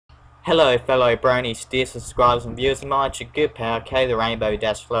Hello fellow Bronies, dear subscribers and viewers of my good pal K the Rainbow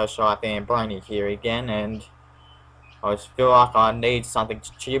Dash Flashlight and Brony here again, and I just feel like I need something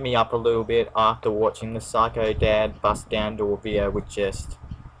to cheer me up a little bit after watching the Psycho Dad bust down door video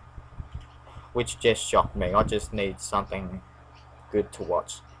which just shocked me. I just need something good to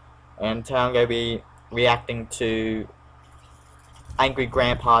watch. And today I'm going to be reacting to Angry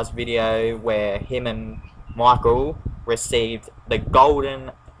Grandpa's video where him and Michael received the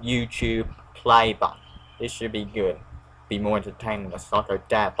golden YouTube play button. This should be good. Be more entertaining than a Psycho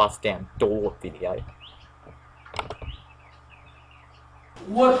Dad bust down door video.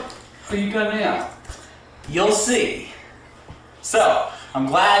 What are you gonna now? You'll see. So, I'm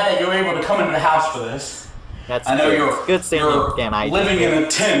glad that you're able to come into the house for this. That's I know good. you're, Good seeing you again, AGP. living in a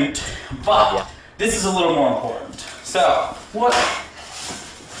tent, but Yeah. this is a little more important. So,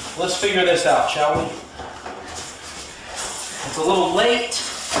 let's figure this out, shall we? It's a little late.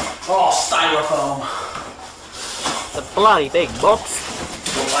 Oh, styrofoam. It's a bloody big box.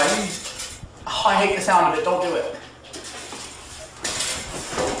 Oh, I hate the sound of it. Don't do it.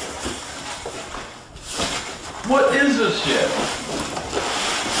 What is this shit?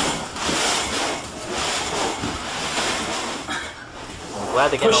 I'm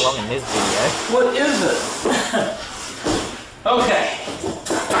glad they're getting along in this video. What is it? Okay.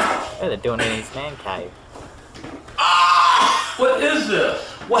 Oh, they're doing it in his man cave. What is this?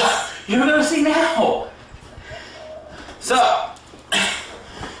 Well, you're gonna see now. So,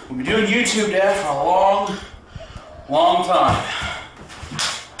 we've been doing YouTube, Dad, for a long time.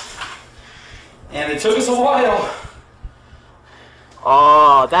 And it took us a while,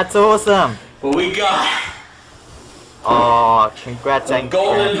 Oh, that's awesome. but we got Oh, congrats The Angry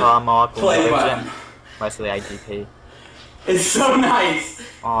golden Grandpa Michael play and button. mostly AGP. It's so nice.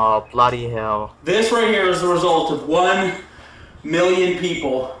 Oh, bloody hell. This right here is the result of 1 million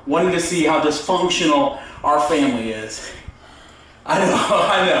people wanting to see how dysfunctional our family is. I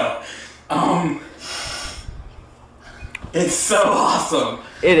know. It's so awesome.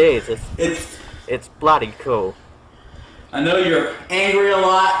 It is. It's bloody cool. I know you're angry a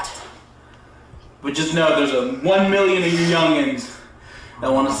lot, but just know there's a 1 million of you youngins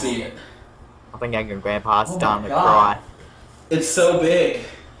that want to see it. I think Angry Grandpa's Oh my starting to God. cry. It's so big.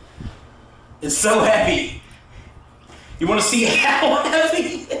 It's so heavy. You want to see how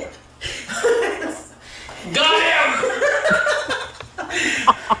heavy? Got him!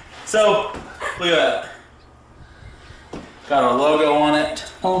 So, look at that. Got our logo on it.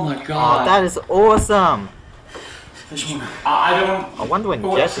 Oh my Oh, god. that is awesome. This one. I don't. I wonder when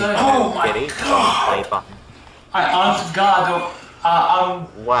What's Jesse's that? going Oh to my get his God. play button. I honest to God don't.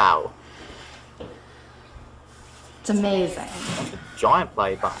 Wow. It's amazing. That's a giant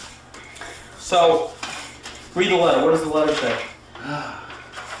play button. So, read the letter. What does the letter say?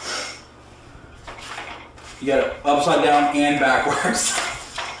 You got it upside down and backwards.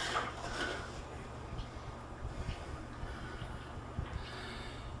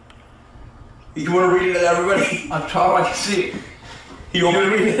 You want to read it to everybody? I'm trying to see it. You want me to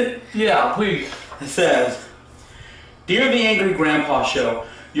read it? Yeah, please. It says, Dear the Angry Grandpa Show,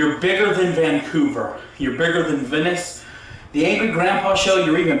 you're bigger than Vancouver. You're bigger than Venice. The Angry Grandpa Show,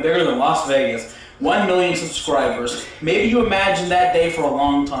 you're even bigger than Las Vegas. 1 million subscribers. Maybe you imagined that day for a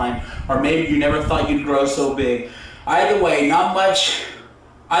long time, or maybe you never thought you'd grow so big. Either way, not much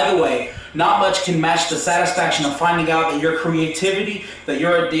can match the satisfaction of finding out that your creativity, that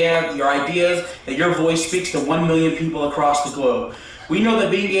your ideas, that your voice speaks to 1 million people across the globe. We know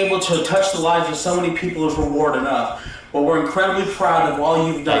that being able to touch the lives of so many people is reward enough, but we're incredibly proud of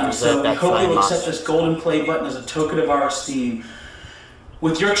all you've done, so we hope you'll accept this golden play button as a token of our esteem.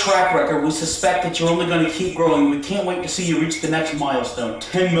 With your track record, we suspect that you're only going to keep growing. We can't wait to see you reach the next milestone,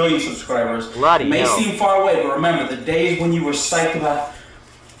 10 million subscribers. Bloody It may hell. seem far away, but remember the days when you were psyched about...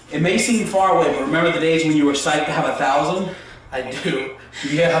 It may seem far away, but remember the days when you were psyched to have 1,000? I do.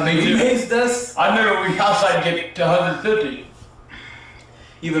 Yeah, I mean, You amazed us. I remember we outside get to 150.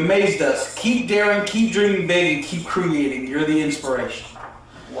 You've amazed us. Keep daring, keep dreaming big, and keep creating. You're the inspiration.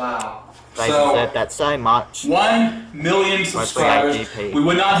 Wow. They So- deserve that so much. 1 million subscribers. AGP. We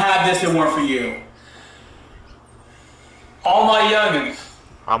would not have this if it weren't for you. All my youngins,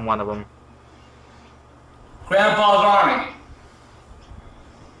 I'm one of them. Grandpa's Army.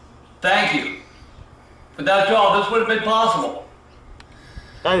 Thank you. Without y'all, this would have been possible.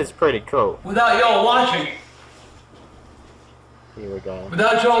 That is pretty cool. Without y'all watching, Here we go.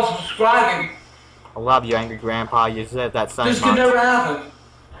 without y'all subscribing, I love you, Angry Grandpa. You deserve that so this much. could never happen.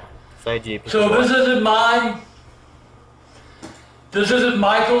 So GP. So this isn't mine. This isn't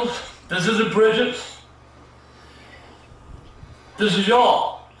Michael's. This isn't Bridget's. This is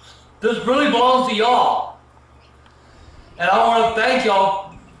y'all. This really belongs to y'all. And I want to thank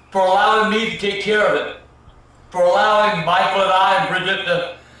y'all for allowing me to take care of it. For allowing Michael and I and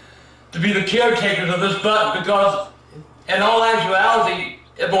Bridget to be the caretakers of this button, because in all actuality,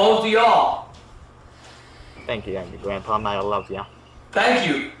 it belongs to y'all. Thank you, Angry Grandpa, mate, I love you. Thank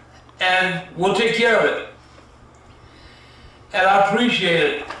you. And we'll take care of it. And I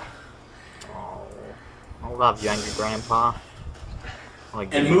appreciate it. Oh, I love you, Angry Grandpa.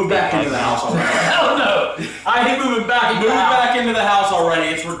 And move back into the house already. Hell no! I ain't moving back into Move the house. back into the house already.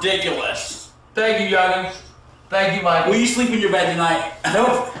 It's ridiculous. Thank you, youngins. Thank you, Michael. Will you sleep in your bed tonight?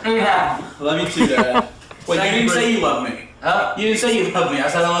 Nope. Yeah. Love you too, Dad. Wait, Thank you you, didn't say Bruce. you love me. Huh? You didn't say you love me. I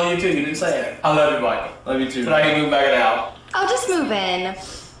said I love you too. You didn't say it. I love you, Michael. Love you too. But I ain't moving back in the house. I'll just move in.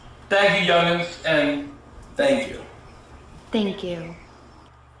 Thank you, youngins, and Thank you. Thank you.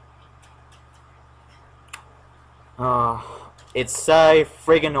 Oh, it's so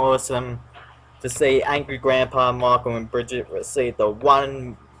friggin' awesome to see Angry Grandpa, Michael, and Bridget receive the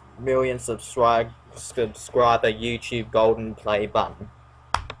 1 million subscriber YouTube golden play button.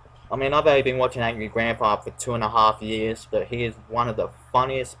 I mean, I've only been watching Angry Grandpa for 2.5 years, but he is one of the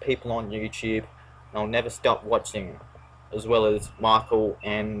funniest people on YouTube, and I'll never stop watching him, as well as Michael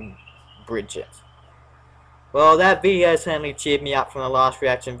and Bridget. Well, that video certainly cheered me up from the last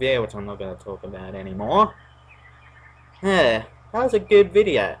reaction video, which I'm not going to talk about anymore. Yeah, that was a good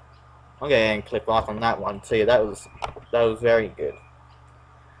video. I'm going to click like on that one too. That was very good.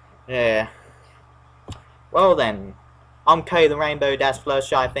 Yeah. Well then, I'm Kodie the Rainbow Dash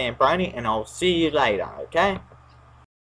Fluttershy fan Brony, and I'll see you later, okay?